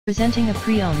Presenting a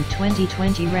pre-owned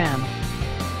 2020 Ram.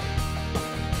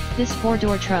 This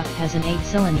four-door truck has an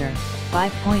 8-cylinder,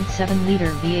 5.7-liter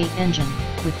V8 engine,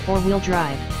 with four-wheel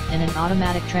drive, and an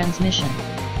automatic transmission.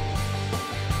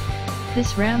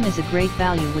 This Ram is a great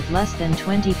value with less than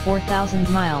 24,000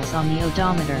 miles on the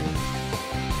odometer.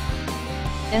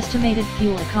 Estimated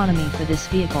fuel economy for this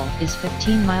vehicle is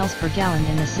 15 miles per gallon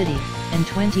in the city, and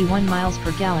 21 miles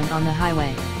per gallon on the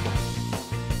highway.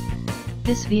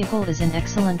 This vehicle is in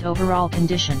excellent overall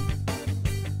condition.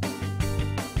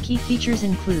 Key features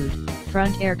include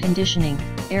front air conditioning,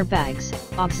 airbags,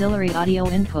 auxiliary audio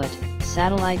input,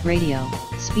 satellite radio,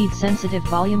 speed-sensitive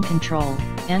volume control,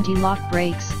 anti-lock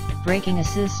brakes, braking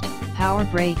assist, power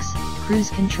brakes,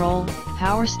 cruise control,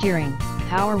 power steering,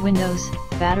 power windows,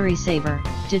 battery saver,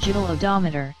 digital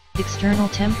odometer, external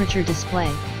temperature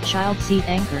display, child seat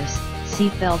anchors,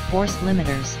 seat belt force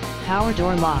limiters, power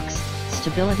door locks,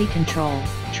 stability control,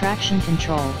 traction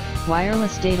control,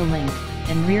 wireless data link,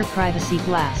 and rear privacy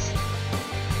glass.